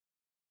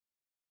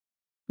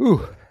Whew.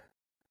 All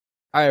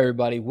right,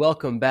 everybody.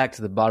 Welcome back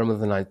to the Bottom of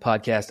the Ninth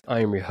podcast.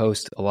 I am your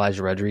host,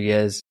 Elijah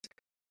Rodriguez.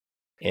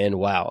 And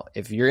wow,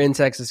 if you're in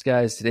Texas,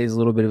 guys, today's a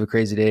little bit of a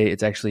crazy day.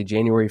 It's actually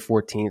January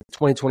 14th,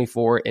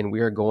 2024, and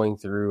we are going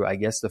through, I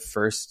guess, the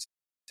first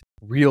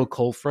real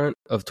cold front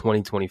of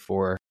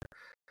 2024.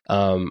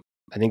 I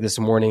think this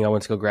morning I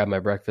went to go grab my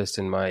breakfast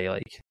and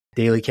my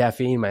daily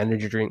caffeine, my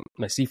energy drink,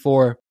 my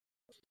C4.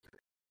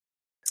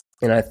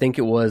 And I think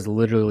it was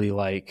literally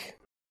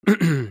I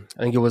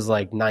think it was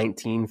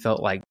 19,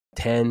 felt like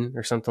 10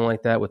 or something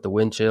like that with the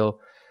wind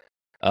chill.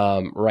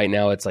 Right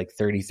now it's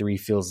 33,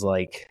 feels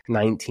like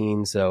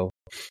 19. So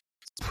it's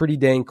pretty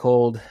dang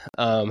cold.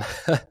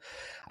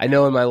 I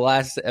know in my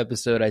last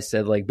episode, I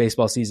said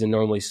baseball season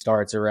normally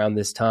starts around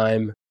this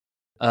time.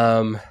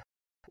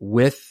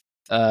 With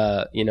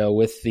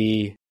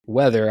the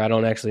weather, I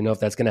don't actually know if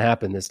that's going to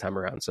happen this time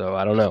around. So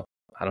I don't know.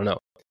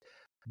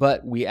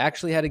 But we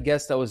actually had a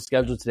guest that was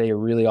scheduled today, a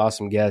really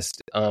awesome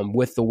guest.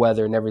 With the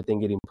weather and everything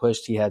getting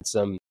pushed, he had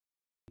some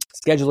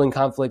scheduling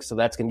conflicts, so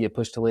that's going to get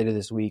pushed to later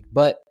this week.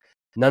 But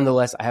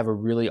nonetheless, I have a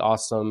really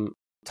awesome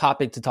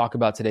topic to talk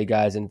about today,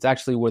 guys, and it's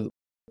actually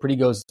pretty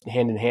goes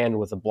hand in hand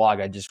with a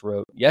blog I just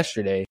wrote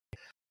yesterday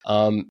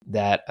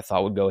that I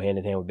thought would go hand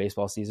in hand with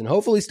baseball season,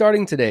 hopefully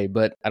starting today,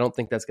 but I don't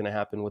think that's going to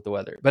happen with the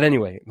weather. But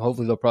anyway,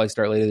 hopefully they'll probably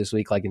start later this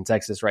week, like in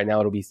Texas right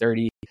now, it'll be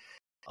 30.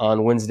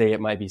 On Wednesday,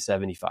 it might be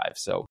 75,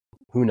 so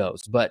who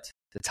knows? But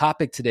the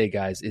topic today,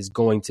 guys, is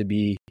going to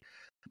be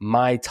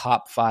my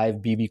top 5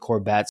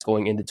 BBCOR bats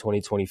going into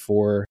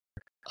 2024.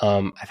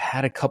 I've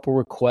had a couple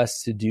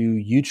requests to do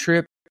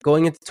U-Trip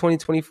going into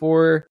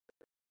 2024.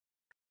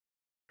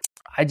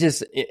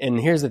 And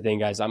here's the thing,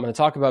 guys. I'm going to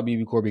talk about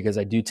BBCOR because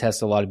I do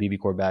test a lot of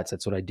BBCOR bats.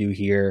 That's what I do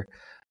here.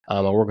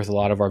 I work with a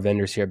lot of our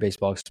vendors here at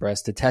Baseball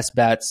Express to test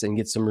bats and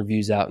get some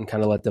reviews out and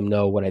kind of let them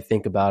know what I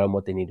think about them,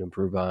 what they need to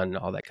improve on, and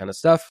all that kind of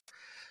stuff.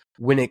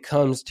 When it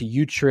comes to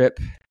U-Trip,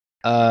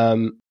 I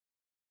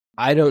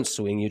don't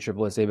swing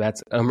U-Triple-SA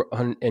bats,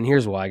 and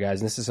here's why, guys.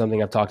 And this is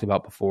something I've talked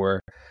about before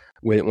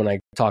when I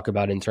talk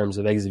about in terms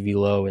of exit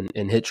velo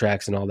and hit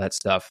tracks and all that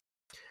stuff.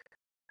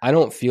 I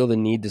don't feel the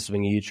need to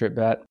swing a U-Trip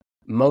bat,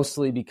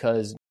 mostly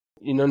because,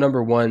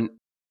 number one,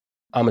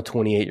 I'm a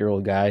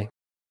 28-year-old guy.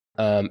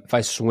 If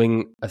I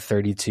swing a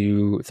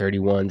 32,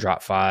 31,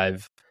 drop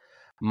 5,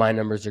 my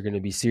numbers are going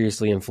to be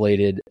seriously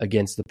inflated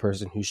against the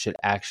person who should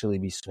actually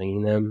be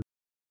swinging them.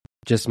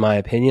 Just my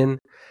opinion.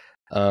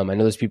 I know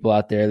there's people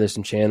out there, there's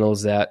some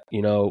channels that,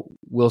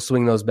 will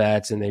swing those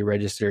bats and they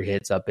register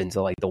hits up into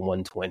the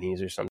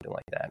 120s or something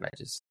like that. And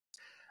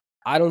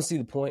I don't see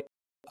the point.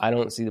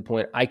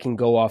 I can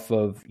go off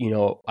of,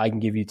 I can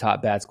give you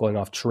top bats going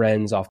off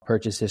trends, off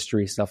purchase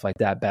history, stuff like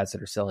that, bats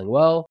that are selling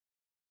well.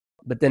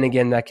 But then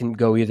again, that can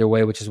go either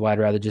way, which is why I'd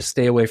rather just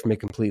stay away from it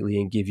completely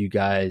and give you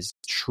guys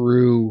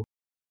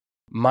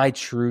my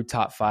true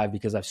top 5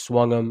 because I've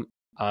swung them.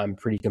 I'm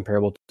pretty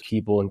comparable to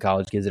people and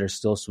college kids that are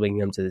still swinging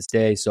them to this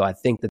day. So I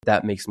think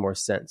that makes more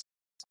sense.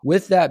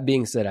 With that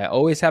being said, I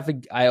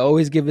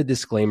always give a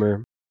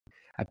disclaimer.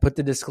 I put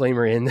the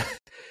disclaimer in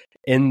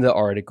the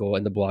article,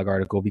 in the blog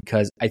article,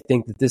 because I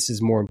think that this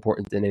is more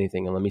important than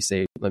anything. And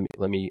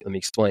let me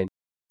explain.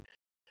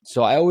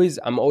 So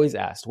I'm always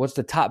asked, what's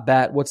the top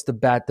bat? What's the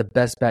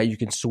best bat you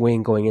can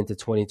swing going into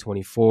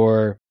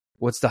 2024?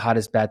 What's the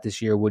hottest bat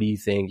this year? What do you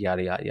think?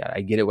 Yada, yada, yada.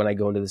 I get it when I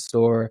go into the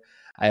store.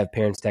 I have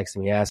parents texting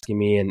me, asking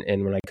me,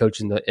 and when I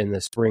coach in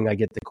the spring, I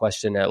get the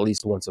question at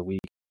least once a week.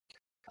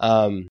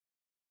 And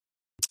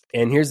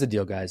here's the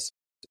deal, guys.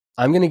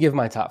 I'm going to give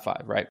my top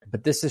 5, right?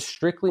 But this is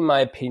strictly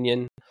my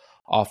opinion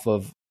off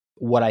of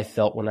what I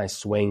felt when I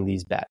swing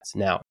these bats.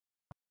 Now,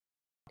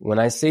 when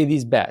I say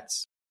these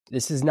bats,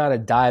 this is not a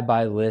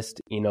die-by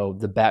list.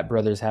 The Bat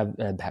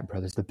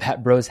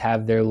Bros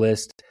have their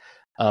list.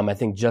 I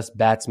think Just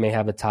Bats may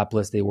have a top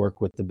list. They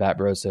work with the Bat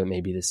Bros, so it may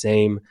be the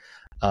same.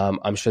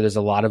 I'm sure there's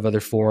a lot of other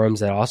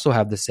forums that also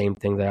have the same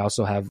thing. They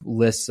also have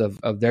lists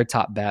of their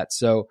top bats.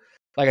 So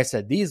like I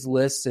said, these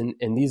lists and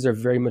these are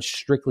very much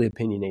strictly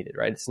opinionated,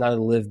 right? It's not a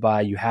live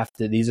by.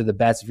 These are the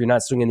bats. If you're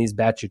not swinging these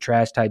bats, you're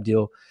trash type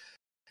deal.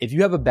 If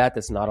you have a bat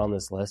that's not on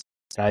this list,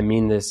 and I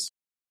mean this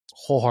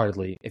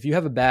wholeheartedly, if you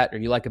have a bat or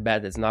you like a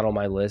bat that's not on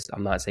my list,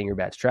 I'm not saying your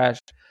bat's trash.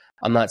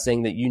 I'm not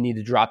saying that you need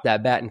to drop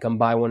that bat and come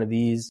buy one of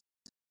these.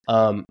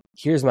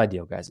 Here's my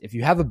deal, guys. If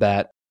you have a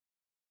bat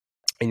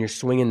and you're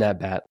swinging that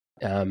bat,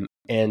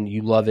 and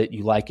you love it,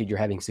 you like it, you're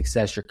having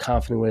success, you're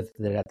confident with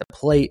it at the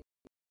plate,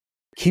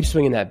 keep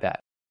swinging that bat.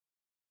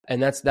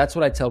 And that's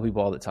what I tell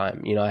people all the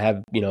time. I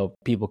have,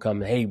 people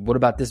come, hey, what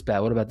about this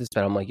bat? What about this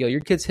bat? I'm like, yo, your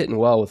kid's hitting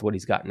well with what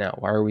he's got now.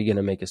 Why are we going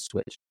to make a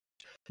switch?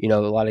 A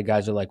lot of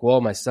guys are like, well,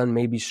 my son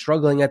may be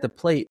struggling at the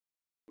plate.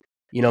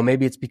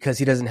 Maybe it's because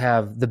he doesn't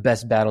have the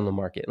best bat on the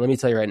market. Let me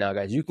tell you right now,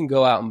 guys, you can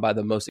go out and buy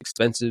the most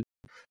expensive,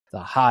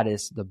 the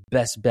hottest, the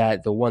best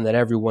bat, the one that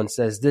everyone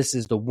says, this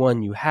is the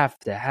one you have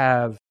to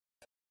have.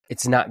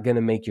 It's not going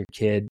to make your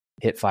kid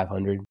hit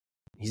 500.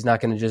 He's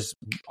not going to just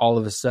all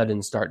of a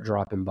sudden start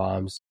dropping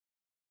bombs.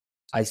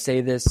 I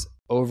say this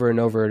over and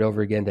over and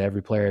over again to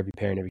every player, every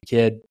parent, every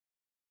kid.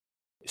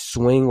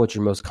 swing what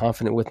you're most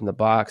confident with in the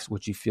box,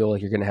 what you feel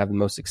like you're going to have the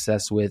most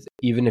success with.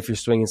 Even if you're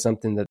swinging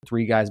something that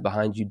 3 guys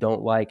behind you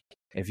don't like,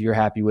 if you're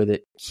happy with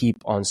it, keep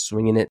on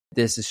swinging it.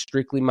 This is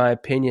strictly my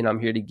opinion. I'm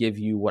here to give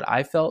you what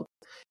I felt.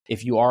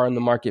 If you are on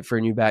the market for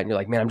a new bat and you're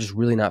like, man, I'm just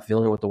really not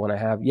feeling it with the one I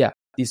have, yeah,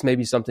 these may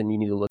be something you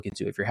need to look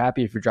into. If you're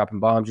happy, if you're dropping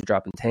bombs, you're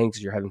dropping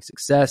tanks, you're having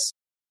success,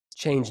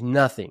 change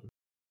nothing.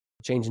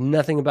 Change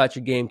nothing about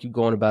your game. Keep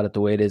going about it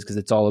the way it is, because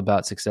it's all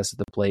about success at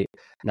the plate,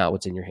 not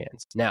what's in your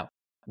hands. Now,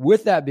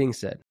 with that being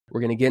said,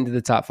 we're going to get into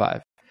the top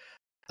 5.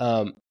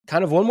 Kind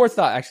of one more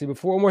thought, actually,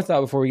 before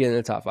we get into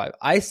the top 5.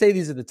 I say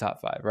these are the top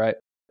 5, right?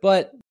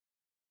 But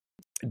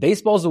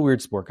baseball's a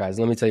weird sport, guys.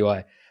 Let me tell you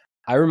why.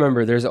 I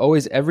remember there's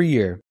always, every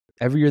year,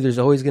 there's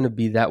always going to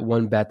be that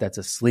one bat that's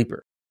a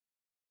sleeper.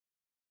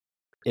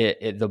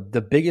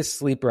 The biggest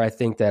sleeper I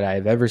think that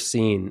I've ever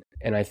seen,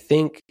 and I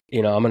think,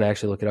 I'm going to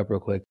actually look it up real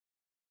quick,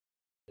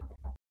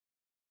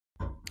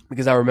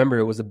 because I remember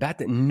it was a bat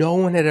that no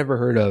one had ever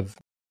heard of,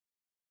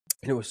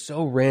 and it was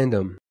so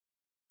random.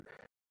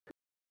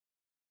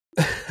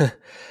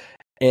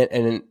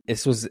 and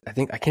this was, I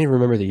can't even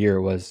remember the year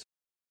it was.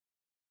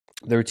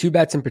 There were 2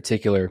 bats in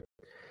particular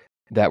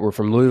that were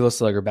from Louisville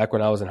Slugger back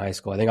when I was in high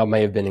school. I think I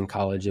may have been in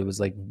college. It was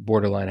like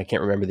borderline. I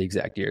can't remember the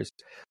exact years.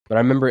 But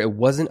I remember it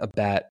wasn't a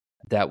bat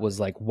that was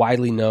like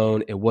widely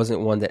known. It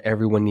wasn't one that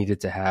everyone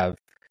needed to have.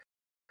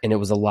 And it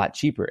was a lot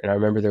cheaper. And I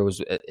remember there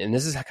was, and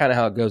this is kind of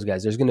how it goes,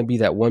 guys. There's going to be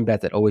that one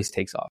bat that always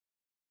takes off.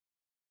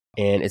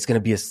 And it's going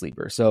to be a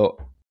sleeper. So,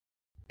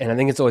 and I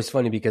think it's always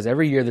funny because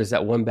every year there's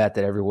that one bat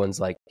that everyone's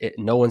like,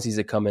 no one sees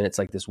it coming. It's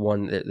like this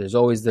one, there's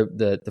always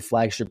the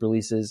flagship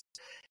releases.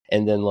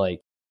 And then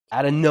like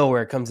out of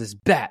nowhere comes this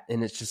bat,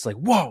 and it's just like,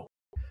 whoa,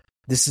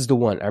 this is the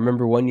one. I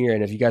remember one year,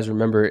 and if you guys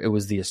remember, it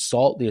was the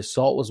Assault. The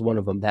Assault was one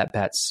of them. That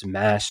bat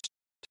smashed,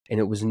 and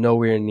it was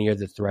nowhere near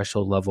the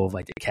threshold level of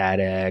like the Cat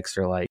X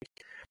or like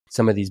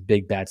some of these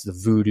big bats, the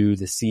Voodoo,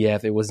 the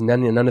CF. It was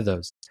none of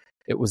those.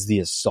 It was the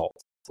Assault,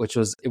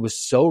 it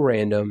was so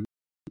random.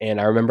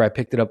 And I remember I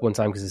picked it up one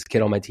time because this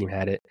kid on my team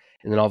had it.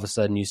 And then all of a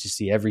sudden you used to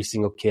see every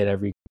single kid,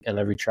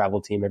 every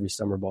travel team, every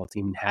summer ball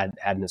team had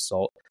an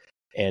Assault.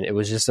 And it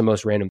was just the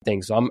most random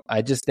thing. So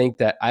I just think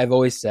that I've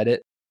always said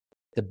it.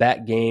 The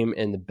bat game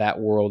and the bat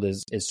world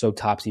is so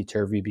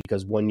topsy-turvy,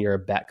 because one year a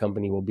bat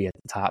company will be at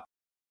the top,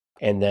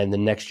 and then the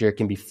next year it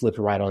can be flipped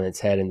right on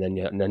its head, and then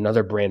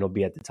another brand will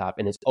be at the top.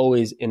 And it's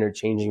always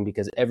interchanging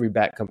because every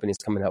bat company is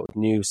coming out with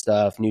new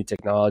stuff, new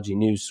technology,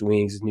 new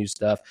swings, new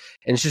stuff.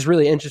 And it's just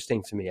really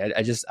interesting to me.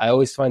 I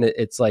always find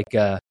it's like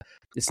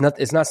it's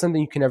not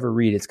something you can ever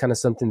read. It's kind of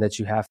something that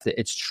you have to,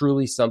 it's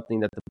truly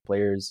something that the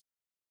players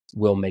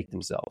will make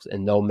themselves,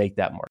 and they'll make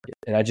that market.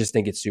 And I just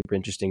think it's super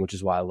interesting, which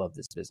is why I love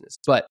this business.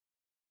 But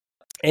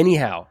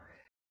anyhow,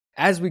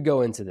 as we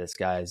go into this,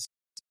 guys,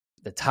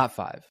 the top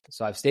 5.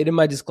 So I've stated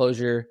my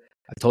disclosure.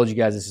 I've told you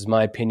guys this is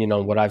my opinion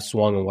on what I've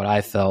swung and what I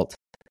felt.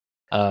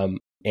 And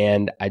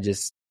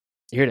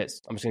here it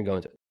is. I'm just going to go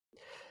into it.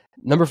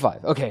 Number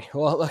 5. Okay.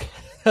 Well,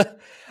 look,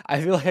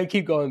 I feel like I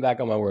keep going back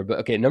on my word, but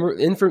okay.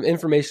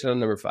 Information on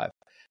number 5.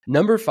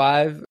 Number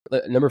 5,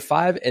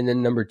 and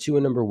then number 2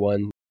 and number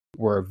 1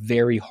 were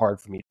very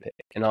hard for me to pick,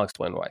 and I'll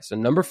explain why. So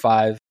number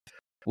 5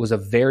 was a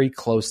very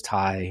close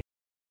tie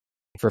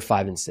for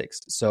 5 and 6.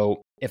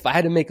 So if I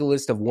had to make a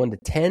list of 1 to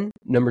 10,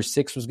 number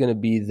 6 was going to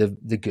be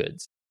the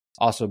goods,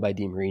 also by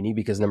DeMarini,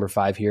 because number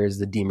 5 here is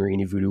the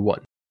DeMarini Voodoo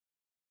 1.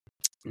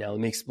 Now let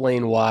me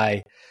explain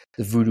why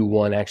the Voodoo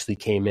 1 actually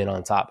came in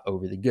on top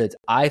over the goods.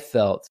 I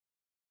felt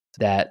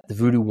that the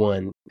Voodoo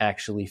 1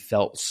 actually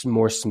felt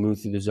more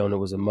smooth through the zone. It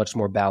was a much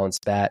more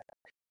balanced bat.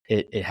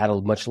 It had a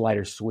much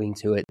lighter swing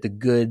to it. The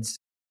goods,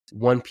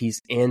 1-piece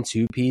and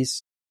 2-piece,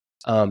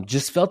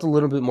 just felt a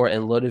little bit more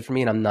end loaded for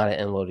me, and I'm not an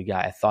end loaded guy.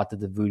 I thought that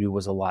the Voodoo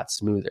was a lot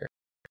smoother.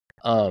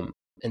 And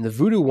the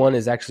Voodoo 1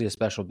 is actually a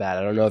special bat.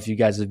 I don't know if you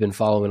guys have been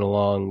following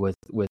along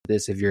with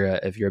this. If you're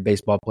a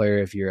baseball player,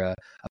 if you're a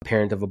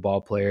parent of a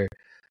ball player,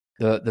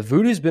 the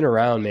Voodoo's been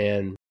around,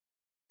 man,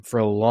 for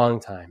a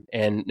long time.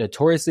 And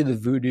notoriously, the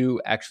Voodoo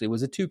actually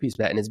was a 2-piece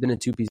bat, and it's been a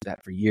 2-piece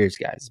bat for years,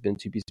 guys. It's been a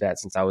 2-piece bat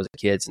since I was a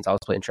kid, since I was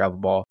playing travel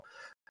ball.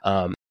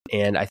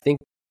 And I think,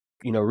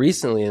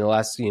 recently in the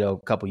last,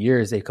 couple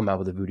years, they've come out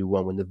with the Voodoo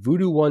 1. When the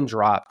Voodoo 1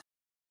 dropped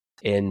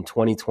in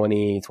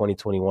 2020,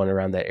 2021,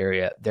 around that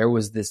area, there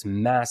was this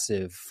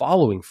massive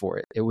following for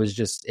it. It was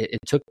just, it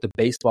took the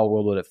baseball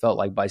world, what it felt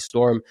like, by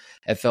storm.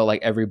 It felt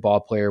like every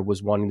ball player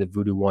was wanting the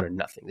Voodoo 1 or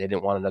nothing. They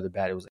didn't want another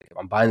bat. It was like,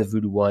 I'm buying the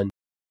Voodoo 1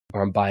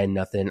 or I'm buying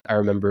nothing. I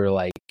remember,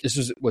 like, this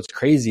was what's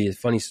crazy, a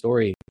funny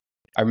story.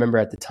 I remember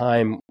at the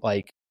time,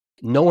 like,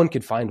 no one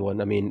could find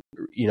one. I mean,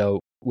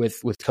 with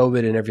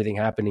COVID and everything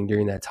happening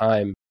during that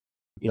time,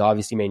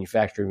 obviously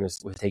manufacturing was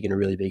taking a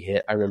really big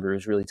hit. I remember it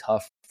was really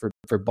tough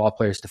for ball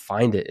players to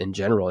find it in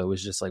general. It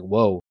was just like,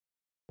 whoa.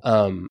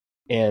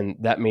 And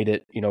that made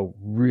it,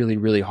 really,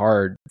 really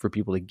hard for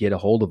people to get a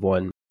hold of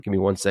one. Give me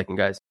 1 second,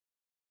 guys.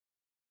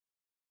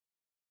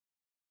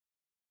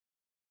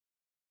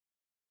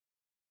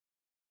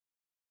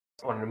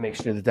 I wanted to make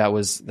sure that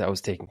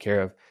was taken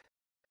care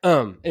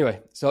of.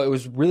 Anyway, so it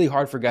was really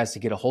hard for guys to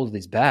get a hold of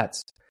these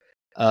bats.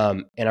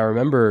 And I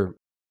remember,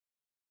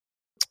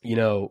 you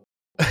know,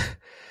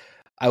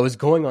 I was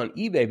going on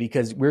eBay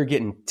because we were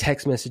getting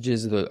text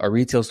messages. Our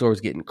retail store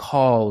was getting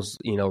calls.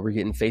 We're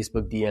getting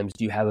Facebook DMs.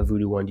 Do you have a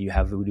Voodoo One? Do you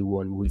have Voodoo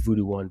One?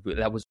 Voodoo One?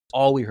 That was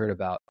all we heard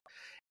about.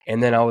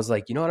 And then I was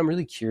like, you know what? I'm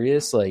really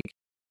curious. Like,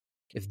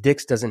 if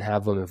Dick's doesn't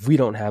have them, if we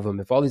don't have them,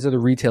 if all these other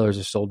retailers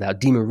are sold out,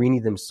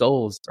 DeMarini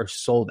themselves are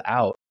sold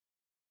out.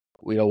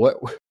 What?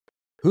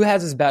 Who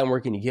has this bat and where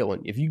can you get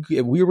one? If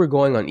we were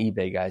going on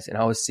eBay, guys, and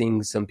I was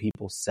seeing some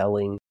people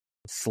selling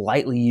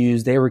slightly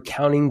used, they were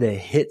counting the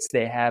hits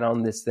they had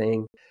on this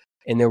thing,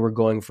 and they were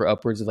going for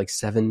upwards of like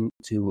 $700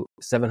 to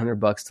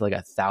like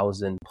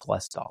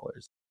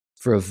 $1,000+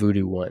 for a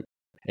Voodoo One,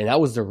 and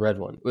that was the red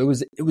one.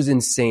 It was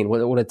insane.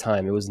 What a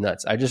time! It was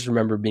nuts. I just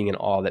remember being in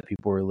awe that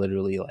people were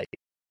literally like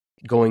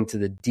going to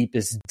the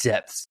deepest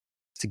depths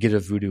to get a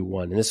Voodoo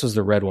One, and this was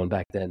the red one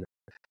back then.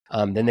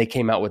 Then they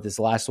came out with this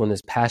last one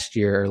last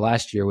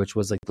year, which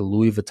was like the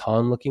Louis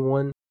Vuitton looking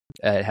one.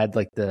 It had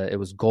like it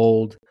was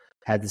gold,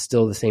 had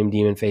still the same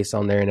demon face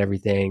on there and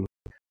everything.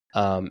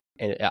 And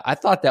I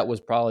thought that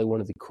was probably one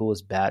of the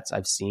coolest bats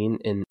I've seen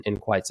in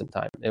quite some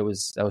time. That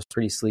was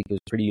pretty sleek. It was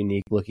pretty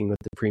unique looking with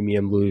the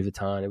premium Louis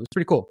Vuitton. It was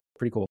pretty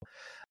cool.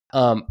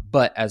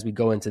 But as we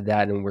go into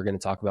that, and we're going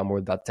to talk about more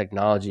about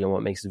technology and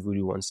what makes the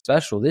Voodoo One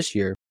special this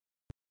year.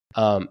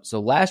 So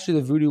last year,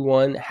 the Voodoo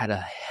One had a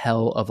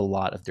hell of a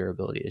lot of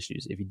durability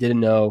issues. If you didn't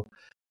know,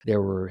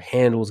 there were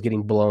handles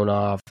getting blown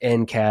off,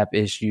 end cap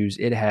issues.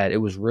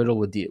 It was riddled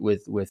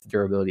with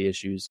durability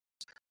issues.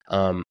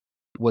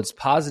 What's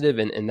positive,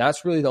 and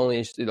that's really the only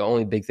issue, the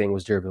only big thing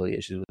was durability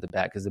issues with the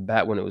bat, because the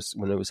bat when it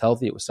was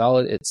healthy, it was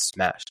solid, it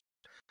smashed.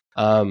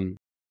 And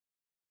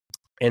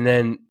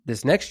then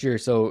this next year,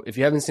 so if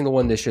you haven't seen the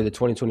one this year, the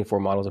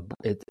 2024 models,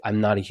 I'm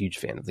not a huge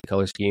fan of the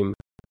color scheme.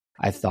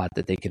 I thought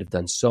that they could have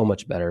done so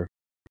much better.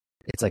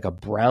 It's like a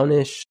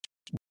brownish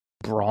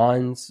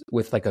bronze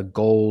with like a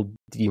gold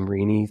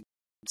DeMarini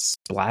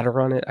splatter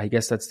on it. I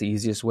guess that's the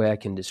easiest way I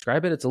can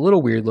describe it. It's a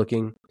little weird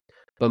looking,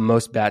 but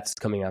most bats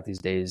coming out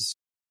these days,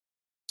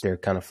 they're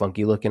kind of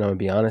funky looking, I'm going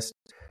to be honest.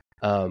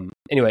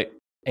 Anyway,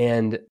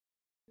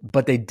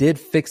 but they did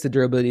fix the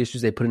durability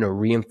issues. They put in a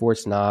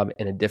reinforced knob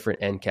and a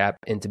different end cap.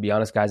 And to be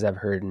honest, guys, I've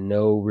heard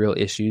no real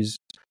issues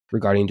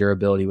regarding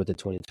durability with the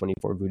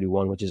 2024 Voodoo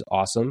One, which is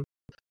awesome.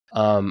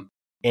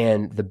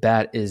 And the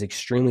bat is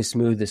extremely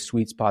smooth. The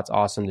sweet spot's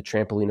awesome. The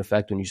trampoline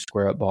effect when you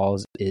square up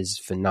balls is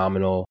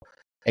phenomenal.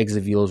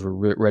 Exit velos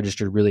were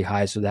registered really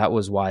high, so that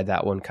was why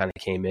that one kind of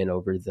came in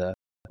over the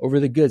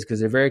goods, because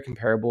they're very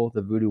comparable.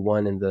 The Voodoo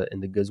One and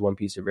the goods one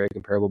piece are very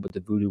comparable, but the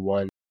Voodoo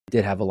One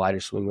did have a lighter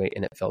swing weight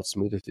and it felt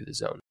smoother through the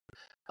zone.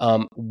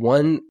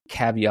 One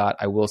caveat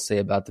I will say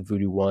about the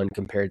Voodoo One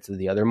compared to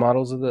the other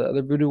models of the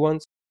other Voodoo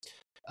Ones,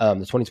 the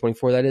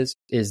 2024 that is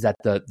that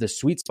the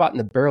sweet spot in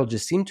the barrel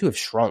just seemed to have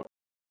shrunk.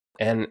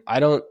 And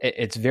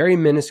it's very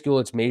minuscule.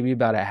 It's maybe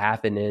about a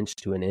half an inch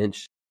to an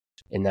inch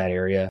in that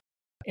area.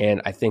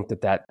 And I think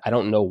that I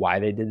don't know why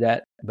they did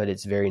that, but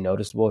it's very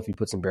noticeable. If you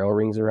put some barrel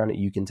rings around it,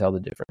 you can tell the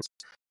difference.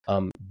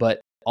 But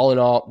all in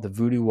all, the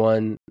Voodoo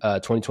One,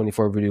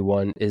 2024 Voodoo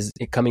One is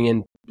coming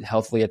in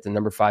healthily at the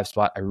number 5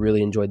 spot. I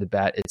really enjoyed the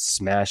bat. It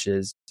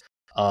smashes.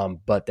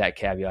 But that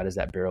caveat is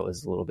that barrel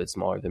is a little bit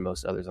smaller than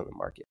most others on the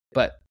market.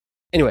 But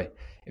anyway,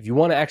 if you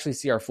want to actually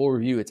see our full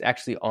review, it's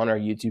actually on our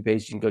YouTube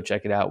page. You can go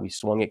check it out. We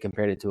swung it,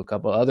 compared it to a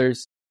couple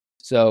others.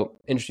 So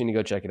interesting to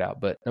go check it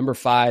out. But number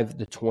 5,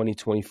 the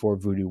 2024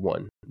 Voodoo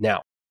One.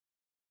 Now,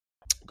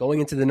 going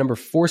into the number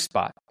 4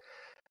 spot,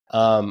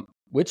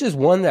 which is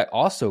one that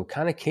also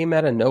kind of came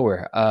out of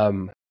nowhere.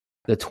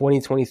 The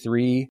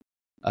 2023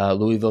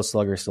 Louisville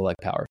Slugger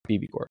Select Power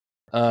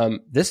BBCOR.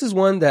 This is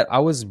one that I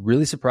was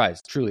really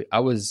surprised. Truly, I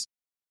was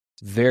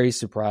very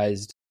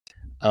surprised.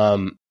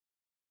 I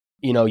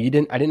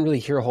didn't really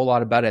hear a whole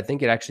lot about it. I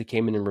think it actually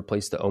came in and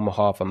replaced the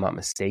Omaha, if I'm not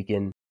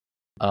mistaken.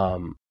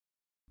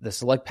 The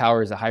Select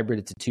Power is a hybrid.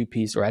 It's a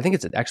 2-piece, or I think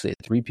it's actually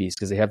a 3-piece,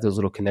 because they have those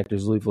little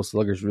connectors. Louisville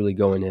Sluggers really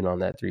going in on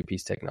that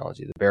 3-piece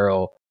technology, the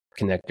barrel,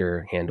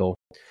 connector, handle.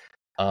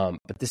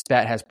 But this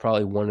bat has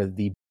probably one of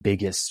the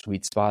biggest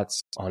sweet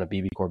spots on a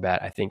BBCOR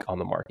bat, I think, on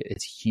the market.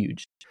 It's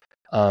huge.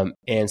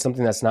 And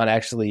something that's not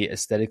actually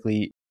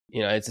aesthetically,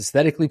 it's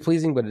aesthetically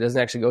pleasing, but it doesn't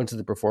actually go into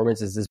the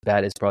performance, is this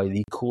bat is probably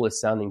the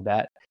coolest sounding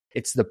bat.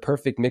 It's the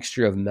perfect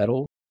mixture of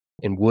metal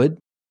and wood,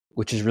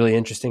 which is really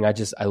interesting. I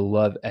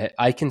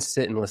can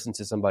sit and listen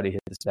to somebody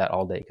hit this bat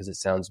all day because it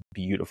sounds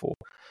beautiful.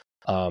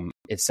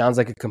 It sounds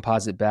like a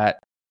composite bat,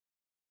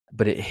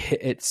 but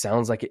it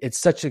sounds like it's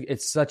such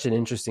an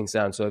interesting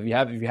sound. So if you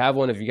have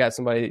one, if you got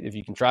somebody, if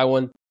you can try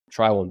one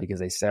because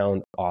they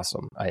sound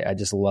awesome. I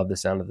just love the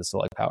sound of the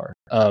Select Power.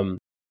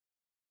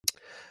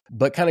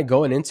 But kind of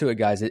going into it,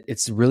 guys,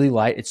 it's really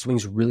light. It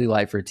swings really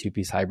light for a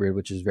 2-piece hybrid,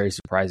 which is very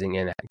surprising.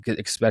 And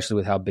especially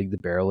with how big the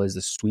barrel is,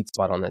 the sweet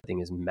spot on that thing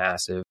is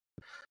massive.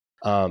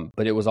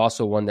 But it was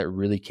also one that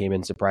really came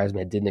in, surprised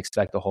me. I didn't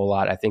expect a whole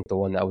lot. I think the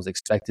one that was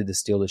expected to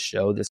steal the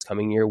show this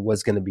coming year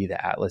was going to be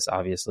the Atlas,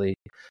 obviously,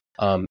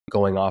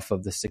 going off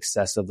of the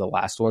success of the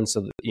last one.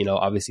 So,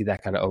 obviously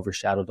that kind of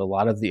overshadowed a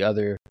lot of the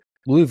other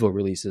Louisville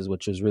releases,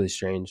 which was really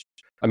strange.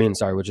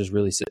 Which is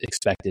really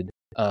expected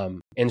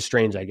and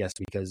strange, I guess,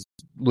 because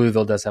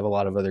Louisville does have a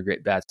lot of other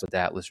great bats, but the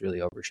Atlas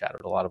really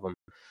overshadowed a lot of them.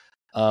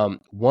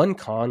 One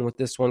con with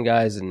this one,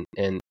 guys, and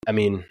I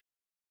mean,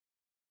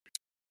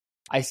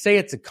 I say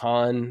it's a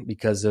con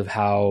because of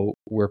how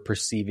we're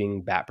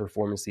perceiving bat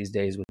performance these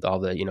days with all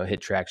the,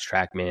 hit tracks,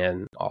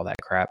 TrackMan, all that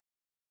crap.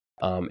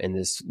 And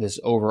this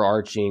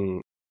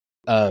overarching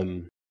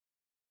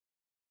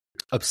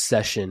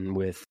obsession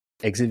with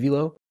exit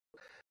velo.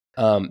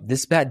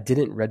 This bat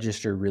didn't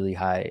register really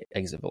high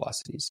exit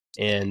velocities.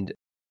 And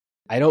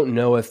I don't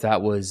know if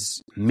that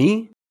was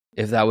me,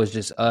 if that was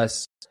just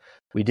us.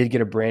 We did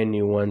get a brand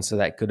new one, so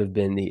that could have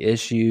been the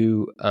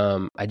issue. We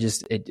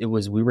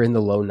were in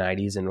the low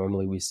 90s, and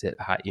normally we sit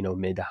high,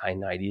 mid to high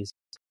 90s.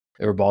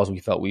 There were balls we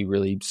felt we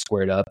really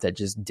squared up that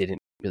just didn't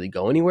really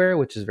go anywhere,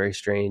 which is very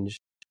strange.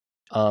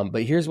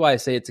 But here's why I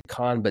say it's a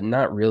con, but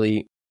not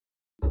really.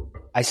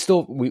 We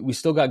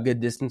still got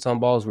good distance on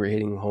balls. We're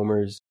hitting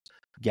homers,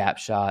 gap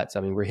shots.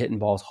 I mean, we're hitting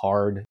balls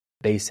hard,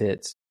 base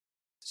hits.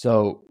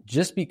 So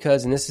just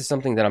because, and this is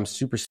something that I'm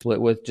super split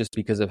with, just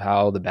because of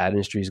how the bat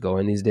industry is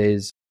going these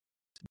days,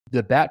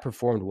 the bat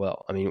performed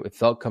well. I mean, it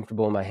felt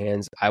comfortable in my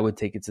hands. I would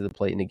take it to the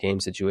plate in a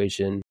game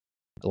situation.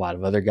 A lot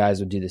of other guys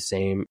would do the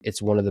same.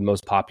 It's one of the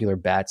most popular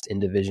bats in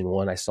Division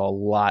I. I saw a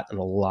lot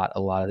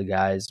of the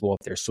guys, well,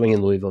 if they're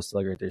swinging Louisville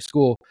Slugger at their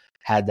school,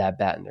 had that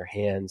bat in their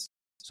hands.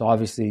 So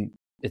obviously,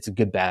 it's a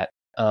good bat.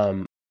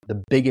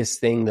 The biggest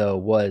thing, though,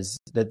 was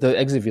that the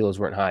exit velos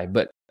weren't high.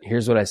 But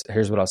here's what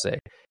I'll say.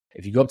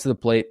 If you go up to the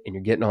plate and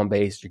you're getting on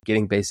base, you're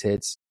getting base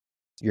hits,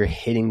 you're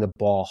hitting the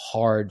ball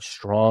hard,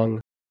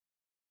 strong,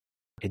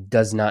 it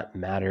does not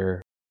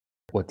matter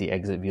what the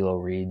exit velo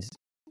reads.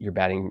 Your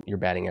batting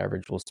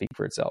average will speak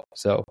for itself.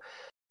 So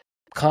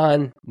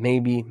con,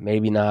 maybe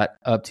not,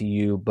 up to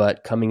you.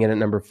 But coming in at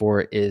number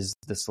 4 is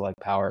the Select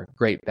Power.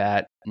 Great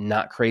bat,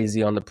 not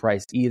crazy on the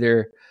price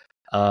either.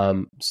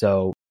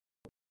 So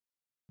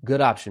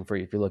good option for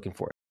you if you're looking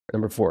for it.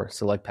 Number 4,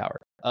 Select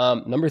Power.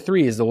 Number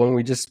 3 is the one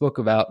we just spoke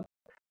about.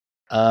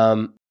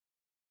 Had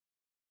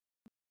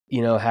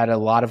a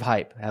lot of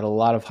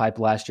hype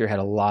last year, had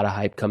a lot of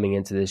hype coming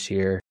into this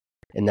year,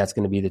 and that's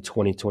going to be the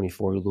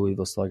 2024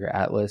 Louisville Slugger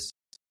Atlas.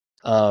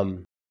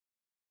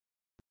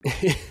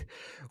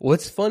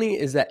 What's funny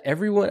is that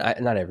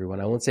not everyone,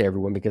 I won't say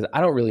everyone because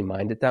I don't really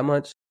mind it that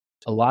much.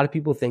 A lot of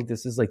people think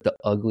this is like the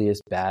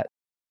ugliest bat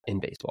in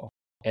baseball.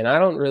 And I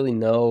don't really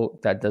know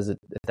if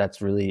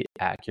that's really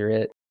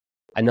accurate.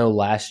 I know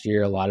last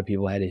year a lot of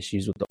people had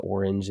issues with the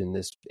orange, and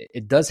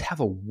it does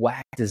have a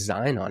whack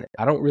design on it.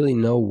 I don't really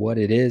know what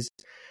it is.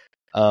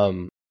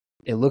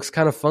 It looks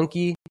kind of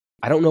funky.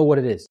 I don't know what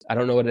it is. I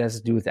don't know what it has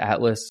to do with the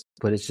Atlas,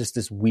 but it's just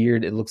this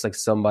weird, it looks like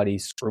somebody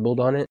scribbled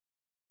on it.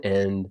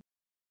 And,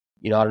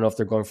 I don't know if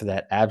they're going for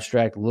that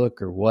abstract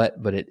look or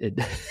what, but it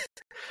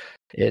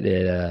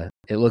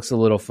looks a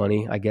little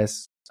funny, I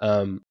guess.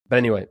 But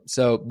anyway,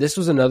 so this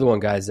was another one,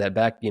 guys, that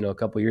back, a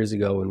couple years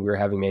ago when we were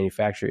having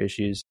manufacturer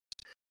issues,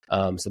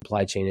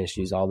 supply chain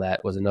issues, all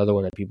that was another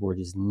one that people were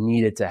just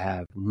needed to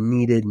have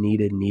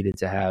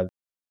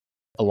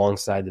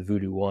alongside the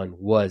Voodoo one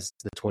was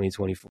the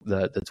 2020,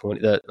 I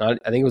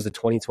think it was the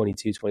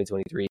 2022,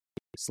 2023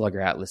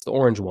 Slugger Atlas, the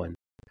orange one.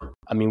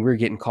 I mean, we were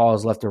getting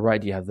calls left and right.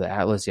 Do you have the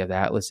Atlas?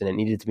 And it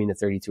needed to be in the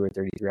 32 or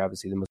 33,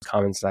 obviously the most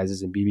common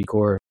sizes in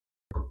BBCOR.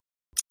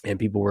 And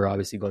people were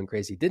obviously going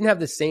crazy. Didn't have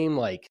the same,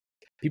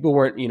 people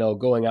weren't,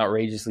 going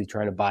outrageously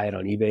trying to buy it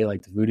on eBay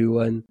like the Voodoo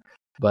one,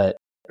 but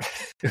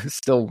it was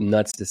still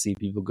nuts to see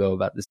people go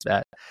about this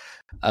bat.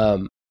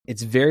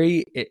 It's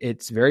very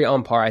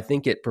on par. I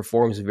think it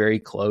performs very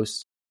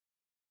close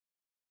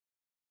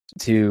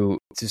to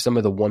some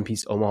of the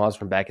one-piece Omahas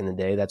from back in the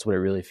day. That's what it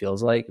really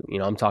feels like.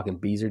 I'm talking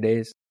Beezer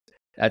days.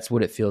 That's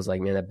what it feels like,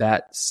 man. The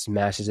bat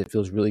smashes. It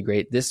feels really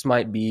great. This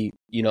might be,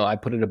 I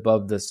put it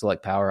above the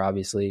Select Power,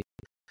 obviously.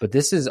 But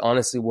this is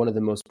honestly one of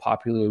the most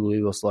popular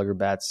Louisville Slugger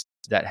bats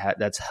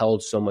that's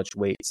held so much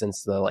weight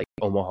since the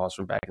Omahas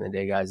from back in the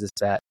day, guys. This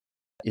bat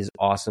is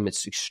awesome.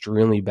 It's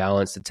extremely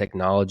balanced. The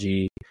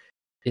technology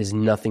is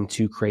nothing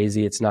too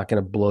crazy. It's not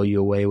going to blow you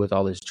away with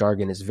all this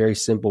jargon. It's very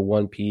simple,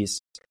 one piece,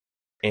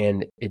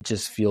 and it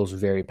just feels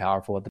very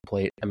powerful at the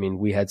plate. I mean,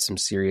 we had some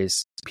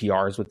serious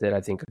PRs with it. I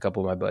think a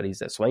couple of my buddies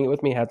that swung it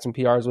with me had some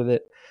PRs with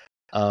it.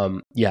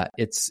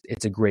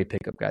 It's a great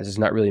pickup, guys. There's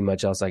not really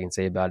much else I can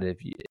say about it.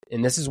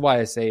 And this is why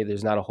I say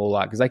there's not a whole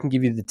lot, because I can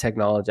give you the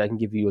technology, I can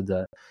give you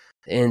the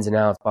ins and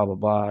outs, blah, blah,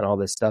 blah, and all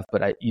this stuff.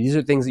 But these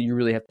are things that you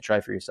really have to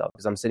try for yourself,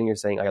 because I'm sitting here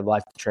saying I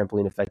liked the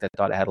trampoline effect. I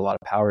thought it had a lot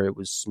of power. It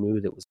was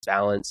smooth. It was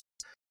balanced.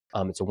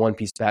 It's a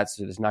one-piece bat,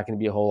 so there's not going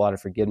to be a whole lot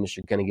of forgiveness.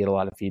 You're going to get a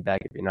lot of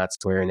feedback if you're not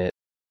squaring it.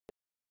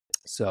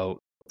 So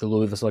the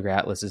Louisville Slugger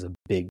Atlas is a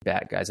big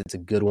bat, guys. It's a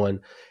good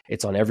one.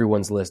 It's on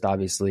everyone's list,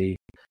 obviously.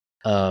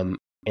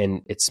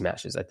 And it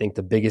smashes. I think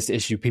the biggest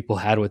issue people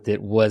had with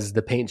it was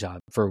the paint job.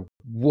 For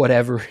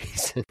whatever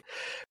reason,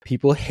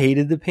 people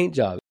hated the paint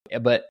job.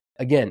 But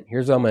again,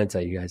 here's what I'm going to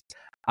tell you guys.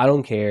 I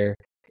don't care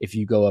if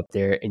you go up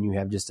there and you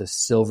have just a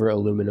silver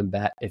aluminum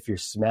bat. If you're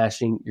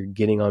smashing, you're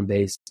getting on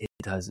base, it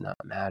does not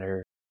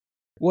matter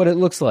what it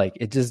looks like.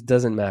 It just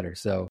doesn't matter.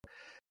 So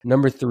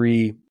number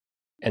 3,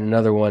 and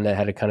another one that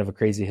had a kind of a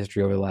crazy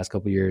history over the last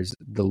couple of years,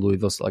 the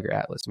Louisville Slugger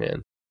Atlas,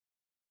 man.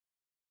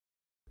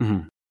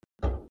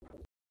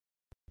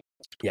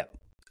 Yeah.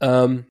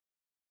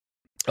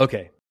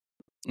 Okay.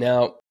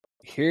 Now,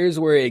 here's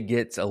where it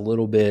gets a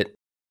little bit.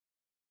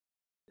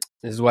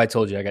 This is why I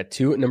told you I got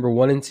 2. Number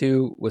 1 and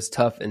 2 was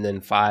tough, and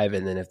then 5,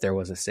 and then if there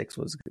was a 6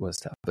 was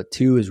tough. But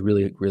 2 is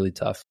really, really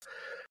tough.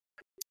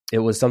 It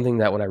was something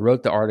that when I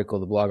wrote the article,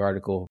 the blog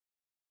article,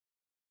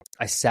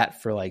 I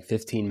sat for like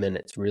 15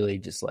 minutes, really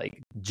just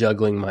like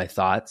juggling my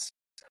thoughts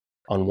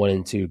on 1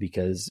 and 2,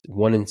 because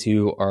 1 and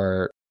 2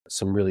 are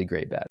some really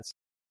great bats.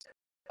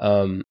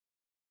 And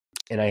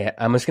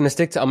I'm just going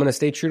to I'm going to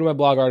stay true to my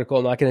blog article.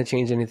 I'm not going to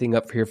change anything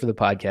up here for the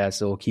podcast.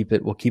 So we'll keep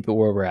it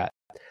where we're at.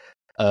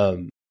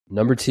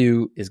 Number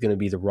 2 is going to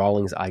be the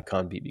Rawlings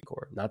Icon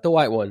BBCOR, not the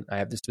white one. I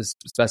have to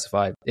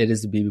specify it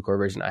is the BBCOR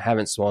version. I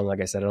haven't swung. Like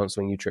I said, I don't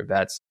swing U-trip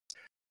bats.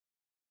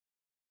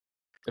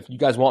 If you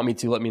guys want me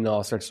to, let me know.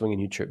 I'll start swinging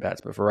U-trip bats.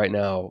 But for right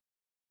now,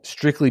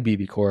 strictly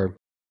BBCOR.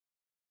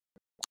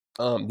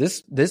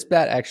 This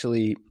bat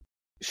actually,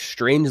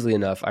 strangely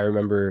enough, I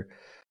remember,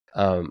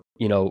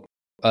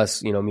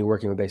 us, me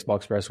working with Baseball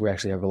Express, we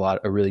actually have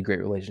a really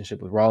great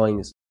relationship with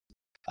Rawlings.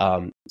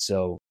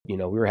 So, we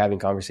were having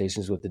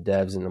conversations with the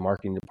devs in the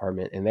marketing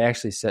department, and they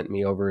actually sent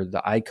me over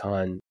the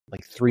Icon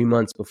like 3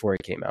 months before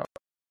it came out.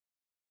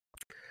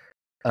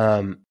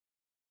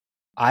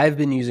 I've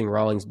been using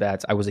Rawlings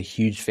bats. I was a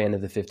huge fan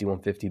of the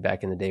 5150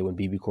 back in the day when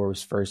BBCOR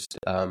was first,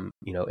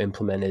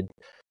 implemented.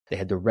 They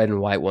had the red and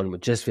white one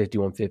with just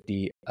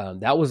 5150.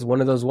 That was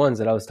one of those ones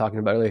that I was talking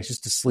about earlier. It's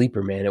just a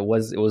sleeper, man. It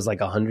was like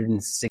 $160,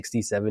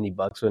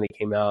 $70 when it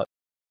came out.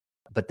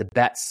 But the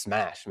bat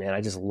smashed, man.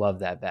 I just love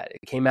that bat.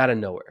 It came out of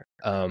nowhere.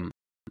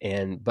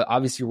 But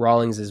obviously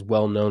Rawlings is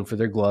well known for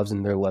their gloves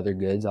and their leather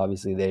goods.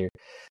 Obviously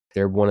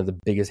they're one of the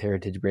biggest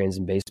heritage brands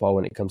in baseball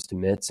when it comes to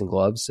mitts and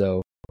gloves.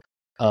 So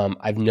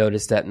I've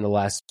noticed that in the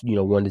last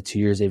 1 to 2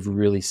 years, they've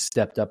really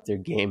stepped up their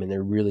game, and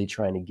they're really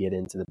trying to get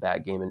into the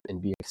bat game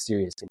and be a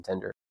serious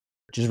contender,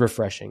 which is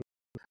refreshing.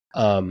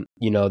 They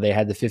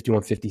had the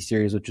 5150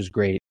 series, which was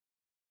great.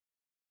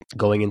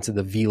 Going into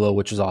the Velo,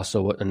 which was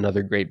also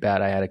another great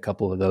bat. I had a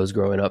couple of those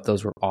growing up.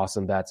 Those were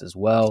awesome bats as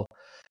well.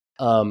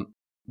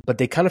 But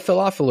they kind of fell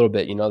off a little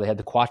bit. They had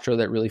the Quattro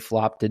that really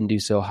flopped, didn't do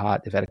so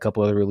hot. They've had a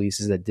couple other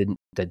releases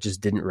that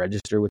just didn't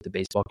register with the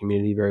baseball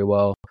community very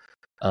well.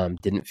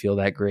 Didn't feel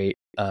that great.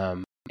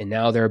 And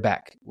now they're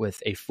back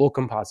with a full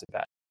composite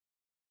bat.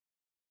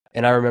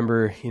 And I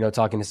remember,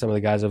 talking to some of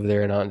the guys over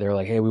there, and they're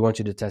like, "Hey, we want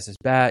you to test this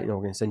bat. We're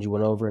going to send you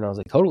one over." And I was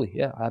like, "Totally,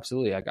 yeah,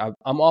 absolutely.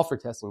 I'm all for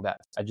testing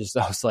bats." I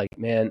was like,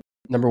 man,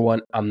 number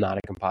 1, I'm not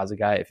a composite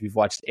guy. If you've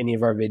watched any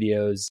of our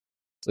videos,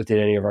 looked at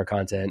any of our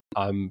content,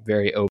 I'm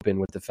very open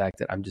with the fact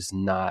that I'm just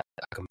not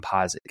a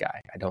composite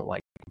guy. I don't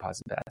like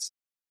composite bats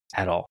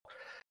at all.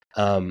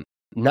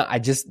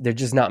 They're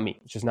just not me.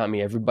 It's just not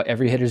me.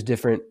 Every hitter's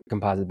different.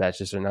 Composite bats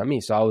just are not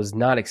me. So I was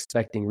not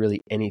expecting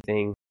really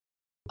anything.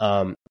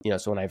 So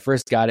when I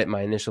first got it,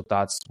 my initial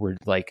thoughts were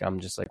like, I'm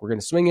just like, we're going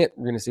to swing it.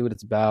 We're going to see what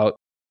it's about.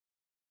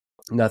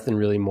 Nothing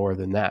really more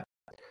than that.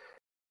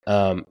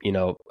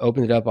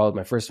 Opened it up.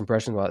 My first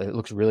impression about it,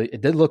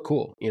 it did look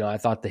cool. I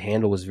thought the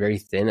handle was very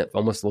thin. It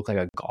almost looked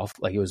like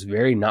it was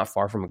very not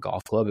far from a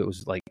golf club. It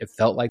was like, it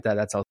felt like that.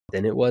 That's how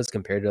thin it was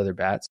compared to other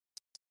bats.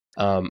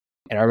 And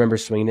I remember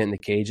swinging it in the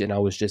cage, and I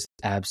was just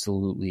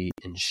absolutely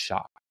in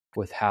shock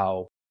with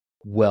how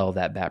well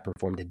that bat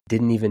performed. It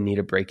didn't even need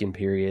a break-in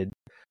period.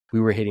 We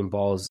were hitting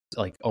balls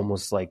like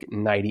almost like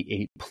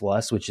 98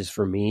 plus, which is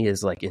for me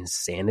is like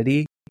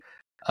insanity.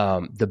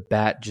 The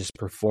bat just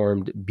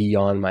performed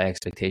beyond my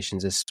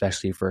expectations,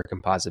 especially for a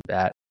composite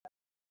bat.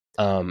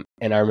 And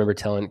I remember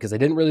because I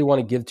didn't really want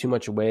to give too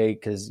much away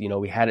because,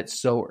 we had it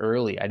so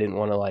early. I didn't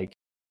want to like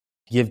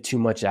give too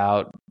much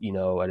out.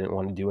 I didn't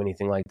want to do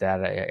anything like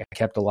that. I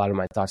kept a lot of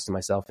my thoughts to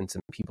myself and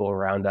some people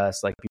around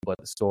us, like people at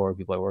the store,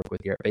 people I work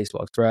with here at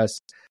Baseball Express,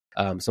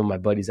 some of my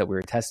buddies that we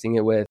were testing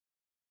it with.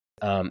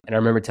 And I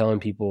remember telling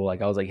people,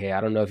 like, I was like, "Hey,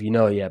 I don't know if you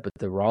know yet, but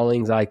the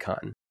Rawlings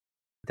Icon,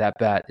 that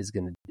bat is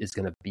gonna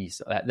be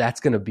that's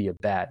gonna be a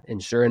bat."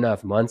 And sure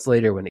enough, months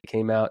later when it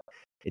came out,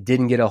 it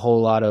didn't get a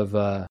whole lot of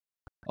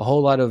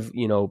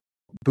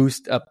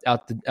boost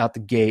out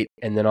the gate,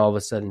 and then all of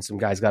a sudden some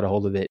guys got a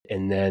hold of it,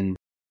 and then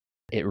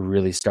it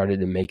really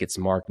started to make its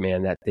mark.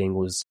 Man, that thing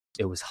was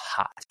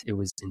hot. It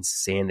was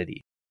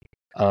insanity.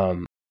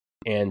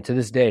 And to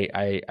this day,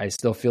 I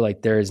still feel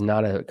like there is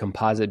not a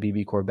composite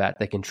BBCOR bat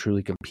that can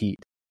truly compete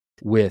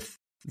with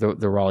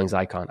the Rawlings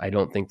Icon. I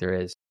don't think there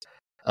is.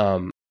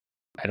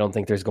 I don't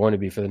think there's going to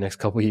be for the next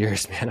couple of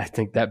years, man. I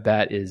think that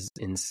bat is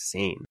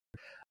insane.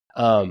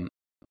 I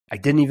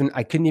couldn't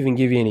even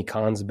give you any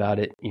cons about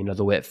it,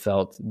 the way it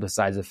felt,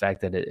 besides the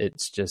fact that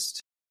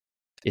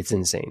it's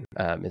insane.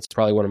 It's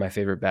probably one of my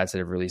favorite bats that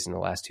I've released in the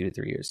last 2 to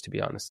 3 years, to be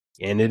honest.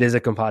 And it is a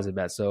composite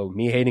bat. So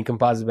me hating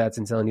composite bats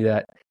and telling you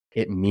that,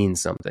 it means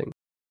something.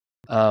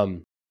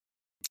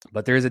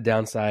 But there is a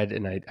downside,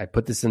 and I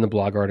put this in the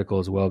blog article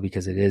as well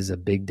because it is a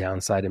big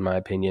downside in my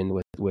opinion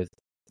with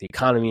the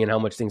economy and how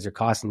much things are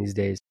costing these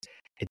days.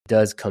 It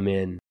does come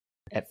in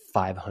at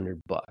 $500.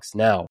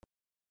 Now,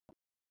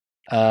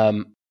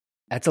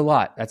 that's a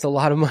lot. That's a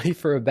lot of money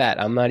for a bat.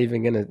 I'm not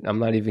even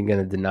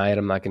gonna deny it.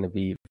 I'm not gonna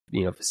be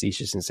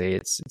facetious and say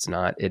it's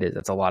not. It is.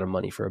 That's a lot of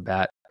money for a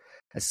bat,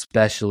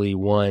 especially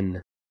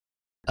one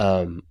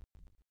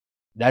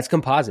that's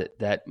composite,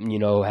 that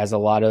has a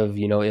lot of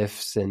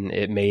ifs, and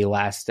it may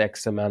last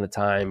X amount of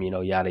time,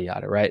 yada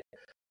yada, right?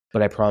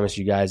 But I promise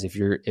you guys,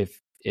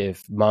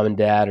 if mom and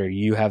dad or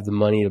you have the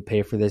money to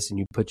pay for this and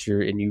you put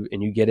and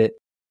you get it,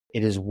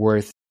 it is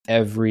worth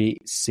every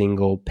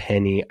single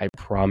penny. I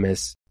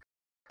promise.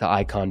 The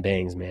Icon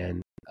bangs,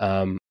 man.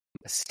 A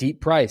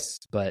steep price,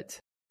 but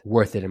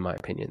worth it in my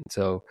opinion.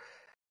 So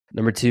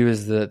number 2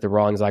 is the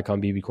Rawlings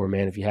Icon BBCOR,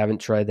 man. If you haven't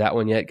tried that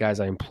one yet, guys,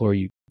 I implore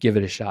you, give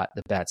it a shot.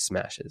 The bat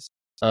smashes.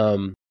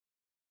 And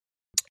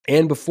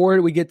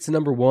before we get to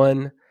number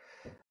 1,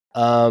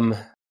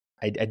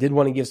 I did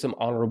want to give some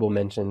honorable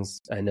mentions.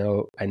 I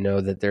know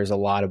that there's a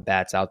lot of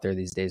bats out there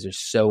these days.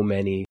 There's so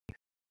many.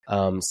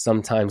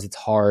 Sometimes it's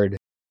hard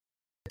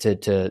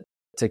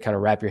to kind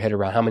of wrap your head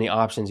around how many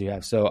options you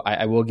have. So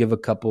I will give a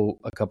couple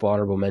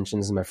honorable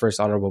mentions. And my first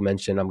honorable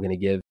mention I'm going to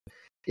give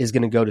is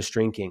going to go to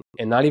String King,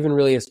 and not even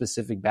really a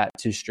specific bat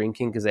to String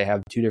King, because they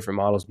have 2 different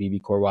models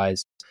BBCOR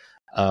wise.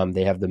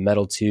 They have the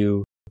Metal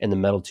 2 and the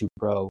Metal 2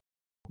 Pro.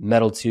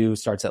 Metal 2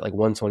 starts at like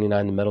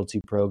 $129. The Metal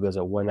 2 Pro goes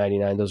at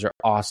 $199. Those are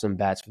awesome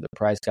bats for the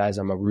price, guys.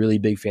 I'm a really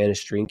big fan of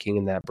String King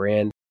and that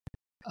brand.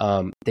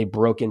 They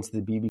broke into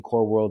the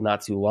BBCOR world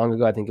not too long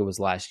ago. I think it was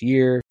last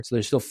year. So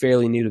they're still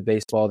fairly new to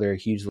baseball. They're a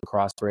huge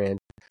lacrosse brand,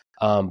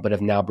 but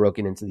have now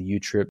broken into the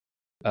U-Trip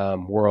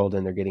world,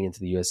 and they're getting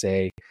into the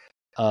USA.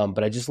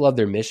 But I just love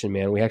their mission,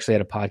 man. We actually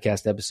had a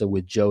podcast episode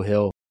with Joe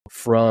Hill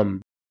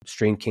from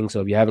String King.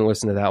 So if you haven't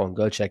listened to that one,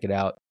 go check it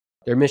out.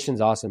 Their mission's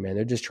awesome, man.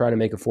 They're just trying to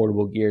make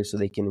affordable gear so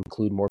they can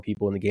include more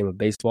people in the game of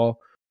baseball,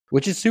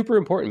 which is super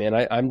important,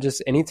 man. I'm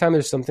just, anytime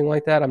there's something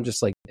like that, I'm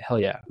just like, hell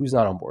yeah, who's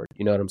not on board?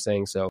 You know what I'm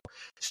saying? So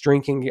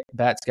String King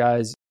bats,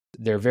 guys,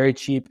 they're very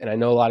cheap. And I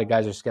know a lot of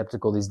guys are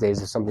skeptical these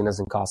days. If something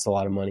doesn't cost a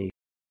lot of money,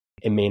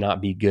 it may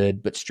not be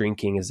good. But String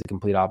King is the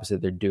complete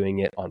opposite. They're doing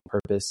it on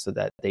purpose so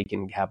that they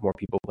can have more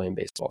people playing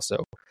baseball.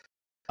 So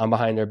I'm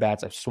behind their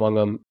bats. I've swung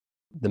them.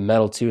 The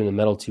Metal 2 and the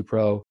Metal 2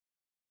 Pro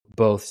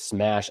both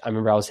smash. I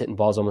remember I was hitting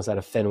balls almost out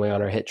of Fenway on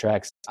our hit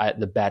tracks.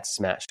 The bats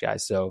smash,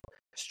 guys. So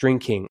String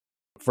King,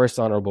 first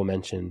honorable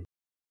mention.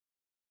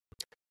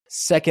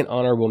 Second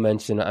honorable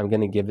mention, I'm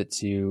going to give it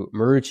to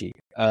Marucci.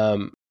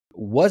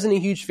 Wasn't a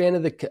huge fan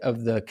of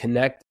the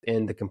Connect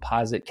and the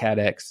composite Cat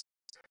X.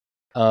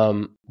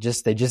 I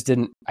just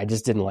didn't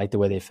like the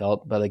way they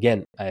felt. But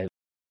again,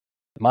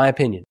 my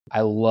opinion,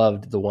 I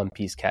loved the one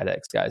piece Cat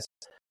X, guys.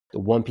 The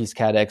one piece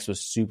Cat X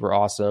was super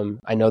awesome.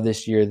 I know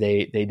this year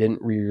they didn't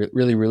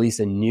really release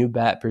a new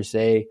bat per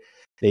se.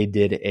 They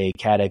did a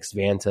Cat X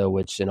Vanta,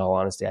 which in all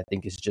honesty, I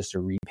think is just a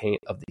repaint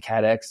of the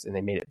Cat X, and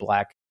they made it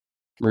black.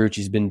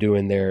 Marucci's been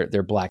doing their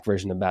black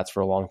version of bats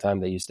for a long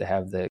time. They used to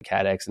have the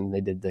Cat X, and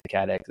they did the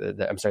Cat X. They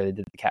did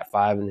the Cat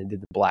 5, and they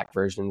did the black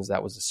versions.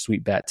 That was a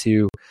sweet bat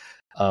too.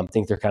 I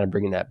think they're kind of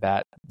bringing that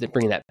back.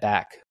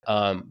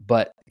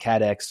 But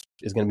Cat X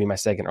is going to be my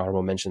second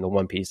honorable mention. The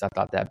one piece, I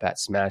thought that bat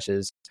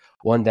smashes.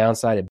 One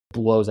downside, it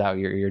blows out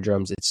your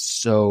eardrums.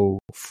 It's so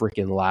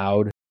freaking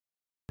loud.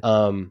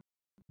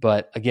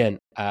 But again,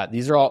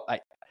 these are all.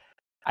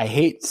 I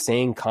hate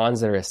saying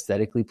cons that are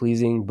aesthetically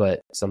pleasing,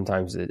 but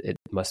sometimes it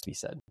must be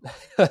said.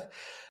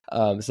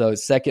 So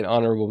second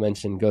honorable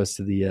mention goes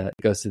to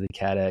the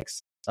Cat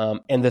X.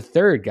 And the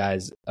third,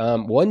 guys,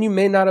 one you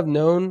may not have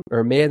known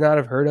or may not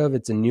have heard of.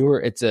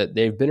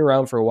 They've been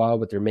around for a while,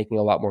 but they're making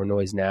a lot more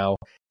noise now,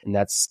 and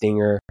that's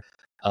Stinger.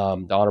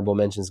 The honorable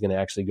mention is going to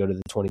actually go to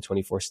the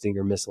 2024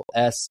 Stinger Missile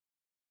S.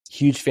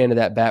 Huge fan of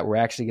that bat. We're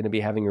actually going to be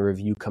having a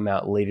review come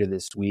out later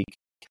this week.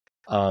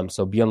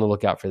 So be on the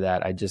lookout for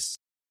that.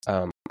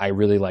 I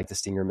really like the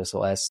Stinger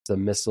Missile S. The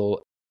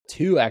Missile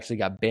 2 actually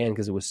got banned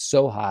because it was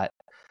so hot,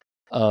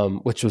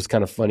 which was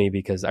kind of funny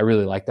because I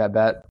really liked that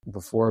bat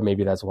before.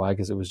 Maybe that's why,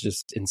 because it was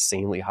just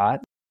insanely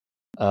hot.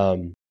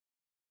 The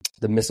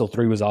Missile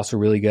 3 was also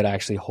really good. I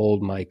actually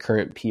hold my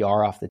current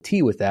PR off the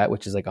tee with that,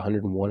 which is like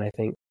 101, I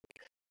think.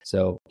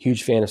 So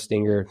huge fan of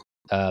Stinger.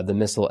 The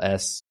Missile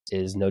S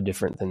is no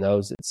different than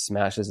those. It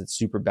smashes. It's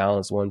super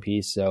balanced one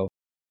piece. So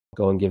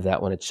go and give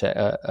that one a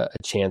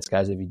chance,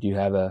 guys. If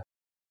you're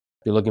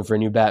looking for a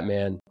new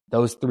Batman,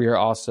 those 3 are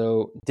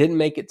also didn't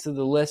make it to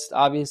the list,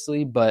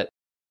 obviously, but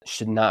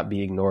should not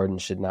be ignored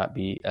and should not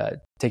be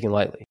taken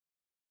lightly.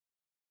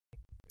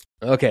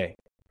 Okay,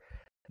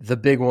 the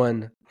big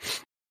one,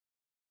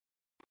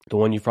 the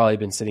one you've probably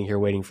been sitting here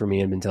waiting for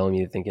me and been telling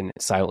me, thinking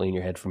silently in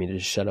your head for me to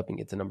just shut up and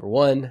get to number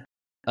 1.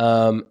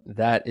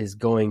 That is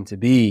going to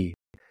be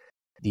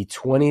the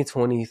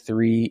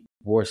 2023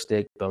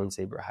 Warstick Bone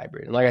Saber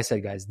Hybrid. And like I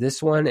said, guys,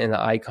 this one and the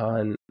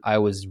Icon, I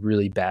was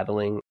really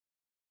battling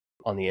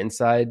on the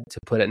inside to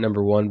put at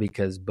number 1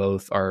 because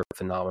both are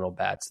phenomenal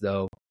bats,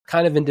 though.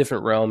 kind of in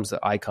different realms. The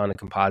Icon, a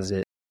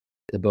composite,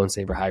 the Bone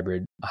Saber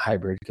hybrid, a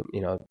hybrid,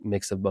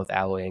 mix of both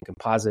alloy and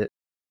composite.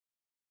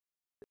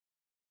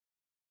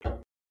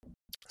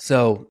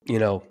 So,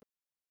 a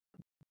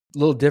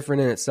little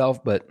different in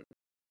itself, but,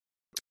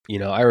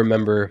 I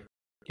remember,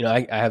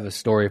 I have a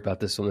story about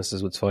this one. This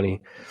is what's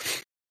funny.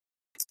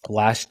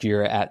 Last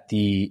year at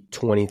the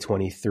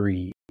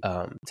 2023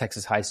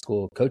 Texas High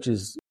School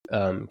Coaches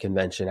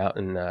Convention out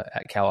in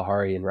at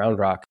Kalahari in Round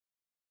Rock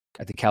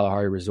at the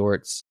Kalahari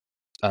Resorts,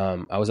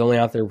 I was only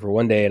out there for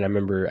one day, and I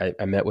remember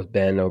I met with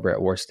Ben over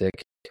at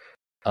Warstick,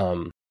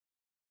 and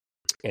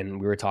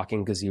we were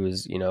talking because he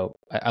was,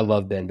 I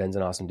love Ben. Ben's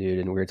an awesome dude,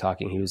 and we were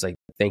talking. He was like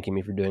thanking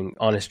me for doing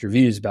honest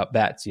reviews about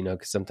bats,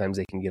 because sometimes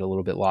they can get a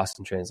little bit lost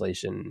in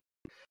translation.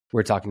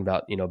 We're talking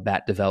about,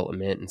 bat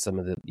development and some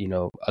of the,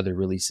 other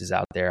releases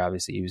out there.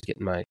 Obviously, he was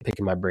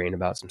picking my brain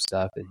about some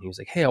stuff, and he was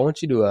like, "Hey, I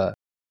want you to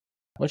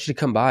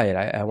come by it.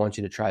 I want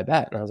you to try a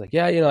bat." And I was like,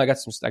 "Yeah, I got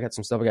some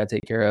stuff I got to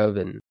take care of."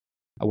 And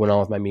I went on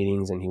with my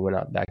meetings, and he went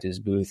out back to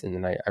his booth, and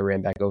then I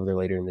ran back over there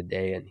later in the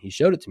day, and he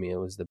showed it to me. It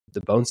was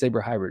the Bone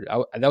Saber hybrid.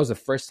 That was the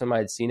first time I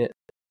had seen it.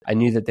 I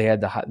knew that they had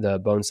the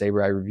Bone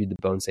Saber. I reviewed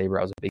the Bone Saber.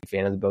 I was a big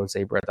fan of the Bone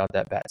Saber. I thought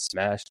that bat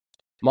smashed.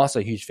 I'm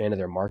also a huge fan of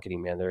their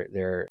marketing, man.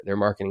 Their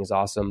marketing is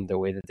awesome. The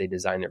way that they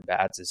design their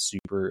bats is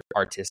super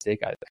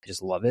artistic. I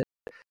just love it.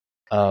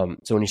 So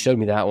when he showed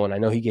me that one, I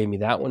know he gave me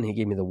that one. He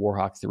gave me the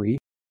Warhawk 3.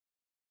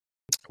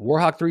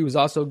 Warhawk 3 was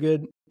also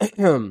good.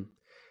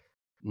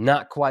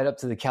 Not quite up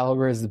to the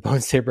caliber as the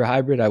Bone Saber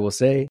hybrid, I will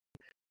say.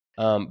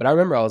 But I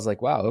remember I was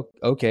like, wow,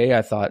 okay.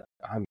 I thought,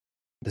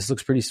 this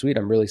looks pretty sweet.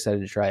 I'm really excited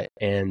to try it.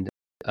 And,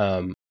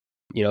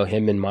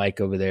 him and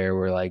Mike over there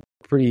were like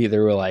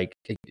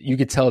you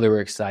could tell they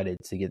were excited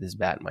to get this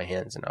bat in my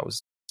hands, and I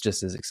was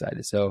just as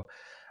excited. So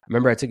I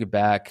remember I took it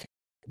back,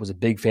 was a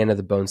big fan of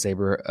the Bone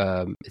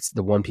Saber. It's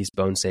the one-piece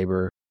Bone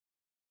Saber.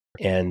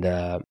 And,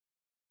 I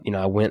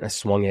went, I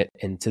swung it,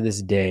 and to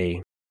this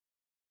day,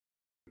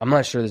 I'm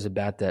not sure there's a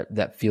bat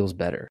that feels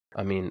better.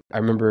 I mean, I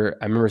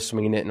remember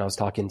swinging it, and I was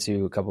talking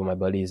to a couple of my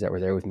buddies that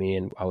were there with me,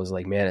 and I was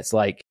like, man, it's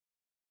like,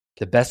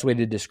 the best way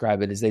to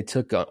describe it is they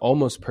took an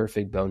almost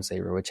perfect Bone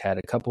Saber, which had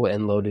a couple of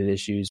end-loaded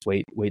issues,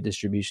 weight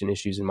distribution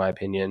issues, in my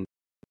opinion.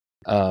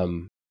 A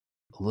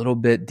little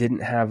bit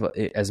didn't have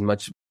as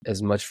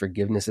much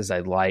forgiveness as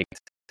I'd liked.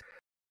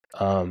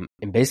 And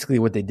basically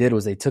what they did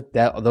was they took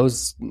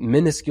those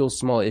minuscule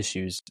small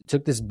issues,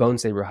 took this Bone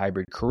Saber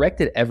hybrid,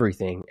 corrected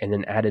everything, and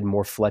then added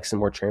more flex and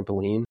more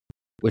trampoline,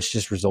 which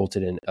just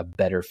resulted in a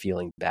better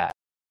feeling bat.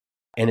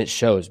 And it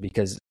shows,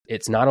 because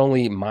it's not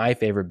only my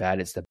favorite bat,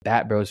 it's the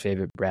Bat Bros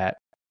favorite bat,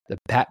 the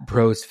Bat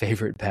Bros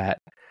favorite bat.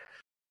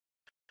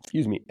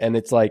 Excuse me. And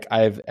it's like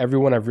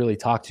everyone I've really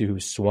talked to who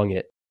swung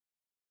it,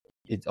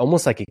 it's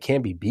almost like it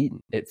can't be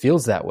beaten. It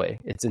feels that way.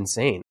 It's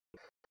insane.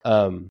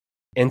 And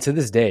to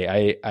this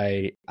day,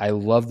 I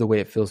love the way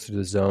it feels through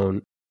the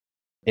zone.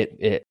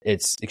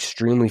 It's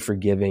extremely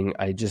forgiving.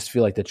 I just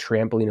feel like the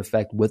trampoline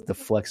effect with the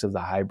flex of the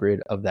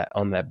hybrid of that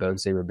on that Bone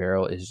Saber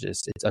barrel is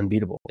it's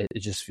unbeatable.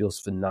 It just feels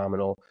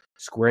phenomenal.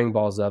 Squaring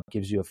balls up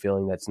gives you a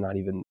feeling that's not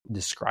even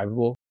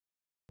describable.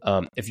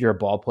 If you're a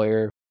ball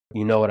player,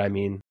 you know what I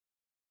mean.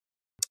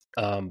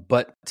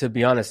 But to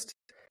be honest,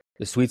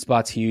 the sweet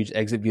spot's huge.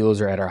 Exit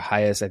velos are at our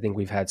highest. I think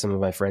we've had some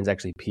of my friends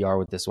actually PR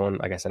with this one.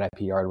 Like I said, I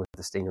PR'd with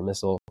the Stinger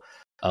missile,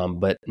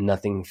 but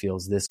nothing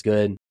feels this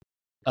good.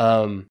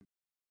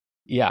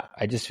 Yeah,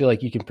 I just feel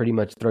like you can pretty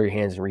much throw your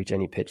hands and reach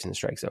any pitch in the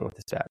strike zone with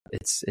this bat.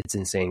 It's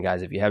insane,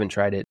 guys. If you haven't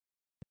tried it,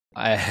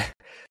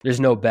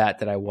 there's no bat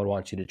that I would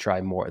want you to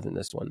try more than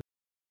this one.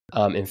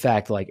 In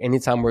fact, like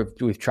anytime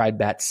we've tried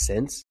bats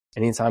since,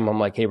 anytime I'm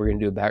like, hey, we're going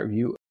to do a bat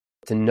review,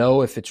 to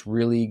know if it's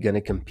really going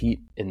to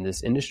compete in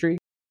this industry,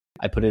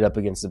 I put it up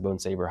against the Bone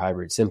Saber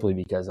hybrid, simply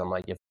because I'm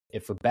like,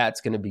 if a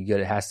bat's going to be good,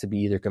 it has to be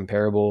either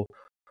comparable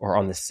or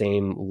on the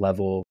same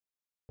level,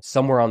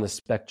 somewhere on the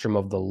spectrum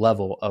of the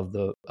level of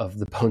the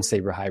Bone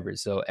Saber hybrid.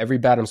 So every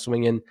bat I'm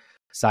swinging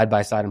side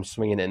by side, I'm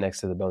swinging it next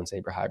to the Bone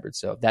Saber hybrid.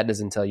 So if that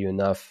doesn't tell you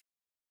enough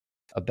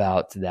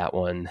about that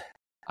one,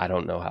 I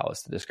don't know how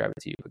else to describe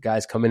it to you. But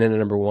guys, coming in at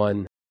number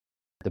 1,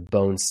 the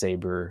Bone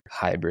Saber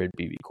hybrid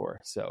BBCOR.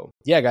 So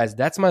yeah, guys,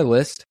 that's my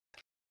list.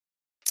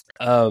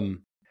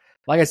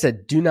 Like I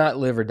said, do not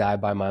live or die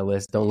by my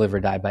list. Don't live or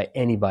die by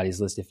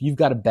anybody's list. If you've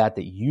got a bat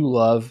that you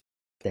love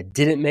that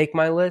didn't make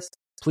my list,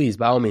 please,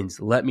 by all means,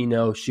 let me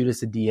know. Shoot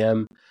us a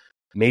DM.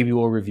 Maybe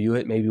we'll review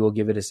it. Maybe we'll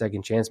give it a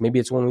second chance. Maybe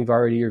it's one we've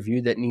already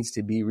reviewed that needs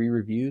to be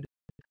re-reviewed.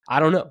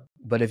 I don't know.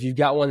 But if you've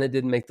got one that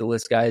didn't make the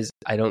list, guys,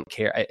 I don't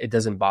care. It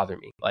doesn't bother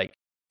me. Like,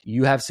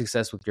 you have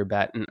success with your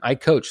bat. And I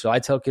coach, so I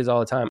tell kids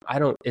all the time,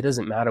 it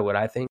doesn't matter what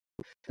I think.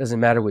 It doesn't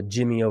matter what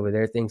Jimmy over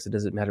there thinks. It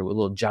doesn't matter what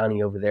little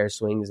Johnny over there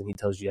swings and he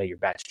tells you, yeah, your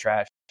bat's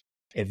trash.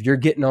 If you're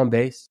getting on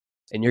base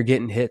and you're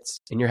getting hits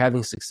and you're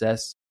having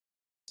success,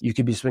 you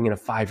could be swinging a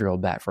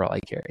 5-year-old bat for all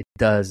I care. It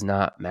does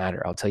not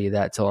matter. I'll tell you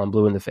that till I'm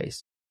blue in the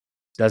face.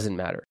 Doesn't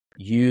matter.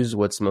 Use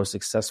what's most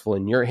successful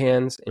in your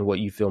hands and what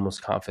you feel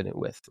most confident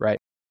with, right?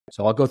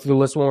 So I'll go through the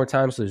list one more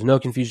time so there's no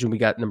confusion. We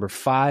got number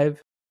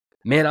 5,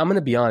 Man, I'm going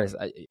to be honest.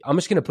 I'm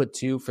just going to put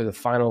 2 for the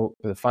final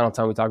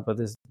time we talk about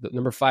this. The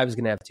number 5 is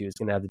going to have 2. It's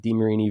going to have the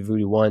DeMarini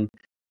Voodoo 1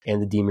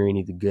 and the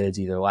DeMarini The Goods,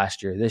 either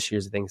last year or this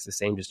year's. I think it's the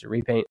same, just a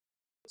repaint.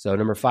 So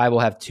number 5 will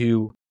have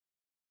 2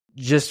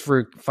 just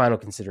for final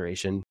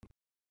consideration.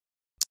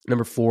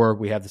 Number 4,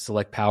 we have the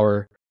Select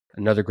Power,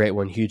 another great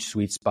one, huge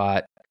sweet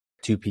spot,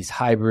 2-piece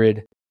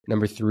hybrid.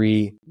 Number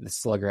 3, the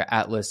Slugger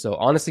Atlas. So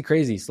honestly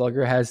crazy.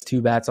 Slugger has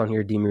 2 bats on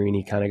here.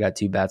 DeMarini kind of got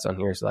 2 bats on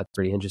here, so that's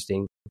pretty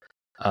interesting.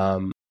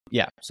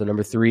 Yeah, so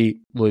number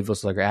 3, Louisville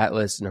Slugger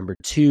Atlas. Number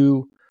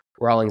 2,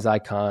 Rawlings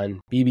Icon,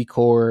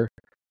 BBCOR.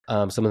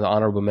 Some of the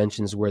honorable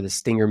mentions were the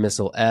Stinger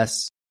Missile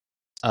S,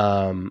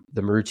 the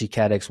Marucci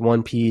Cadex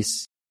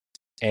 1-piece,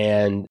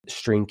 and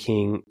String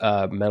King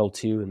Metal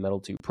 2 and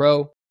Metal 2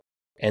 Pro.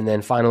 And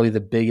then finally,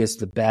 the biggest,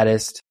 the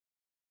baddest,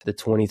 the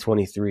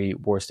 2023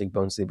 Warstick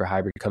Bone Sleeper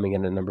Hybrid coming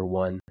in at number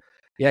 1.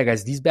 Yeah,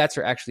 guys, these bats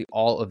are actually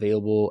all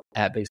available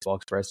at Baseball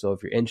Express. So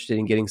if you're interested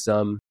in getting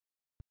some,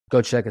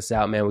 go check us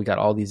out, man. We got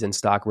all these in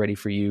stock ready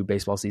for you.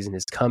 Baseball season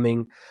is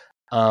coming.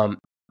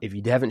 If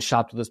you haven't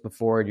shopped with us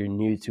before, you're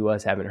new to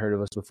us, haven't heard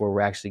of us before,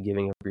 we're actually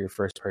giving up for your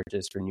first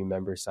purchase for new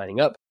members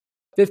signing up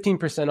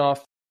 15%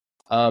 off.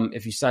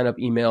 If you sign up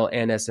email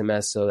and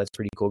SMS, so that's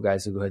pretty cool,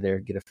 guys. So go ahead there,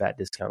 get a fat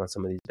discount on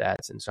some of these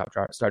bats and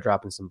start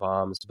dropping some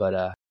bombs.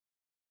 But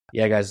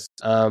yeah, guys,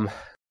 like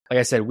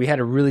I said, we had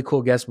a really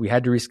cool guest. We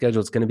had to reschedule.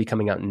 It's going to be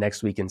coming out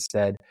next week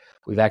instead.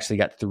 We've actually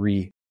got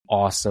 3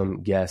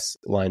 awesome guests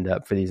lined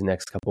up for these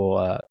next couple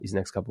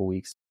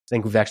weeks. I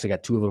think we've actually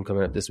got 2 of them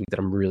coming up this week that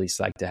I'm really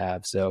psyched to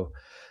have. So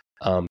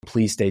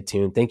please stay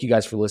tuned. Thank you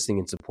guys for listening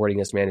and supporting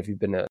us, man. If you've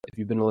been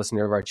a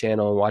listener of our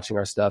channel and watching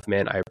our stuff,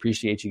 man, I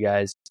appreciate you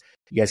guys.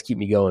 You guys keep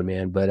me going,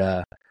 man.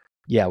 But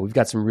yeah, we've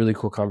got some really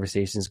cool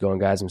conversations going,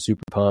 guys. I'm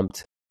super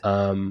pumped.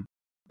 But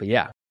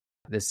yeah,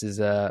 this is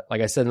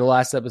like I said in the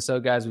last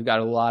episode, guys, we've got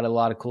a lot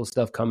of cool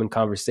stuff coming,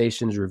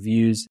 conversations,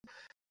 reviews.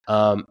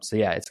 So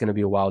yeah, it's gonna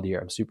be a wild year.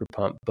 I'm super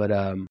pumped. But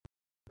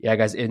yeah,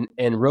 guys, and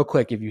real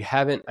quick, if you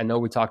haven't, I know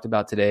we talked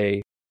about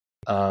today.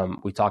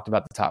 We talked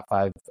about the top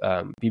 5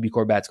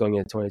 BBCOR bats going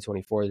into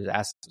 2024.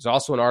 There's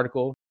also an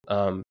article.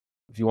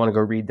 If you want to go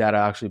read that,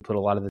 I actually put a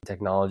lot of the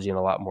technology and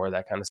a lot more of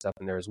that kind of stuff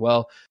in there as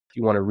well. If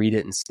you want to read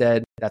it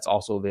instead, that's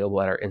also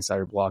available at our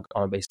insider blog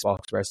on Baseball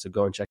Express. So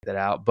go and check that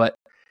out. But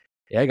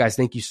yeah, guys,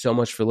 thank you so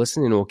much for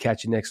listening. And we'll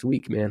catch you next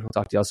week, man. We'll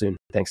talk to y'all soon.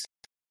 Thanks.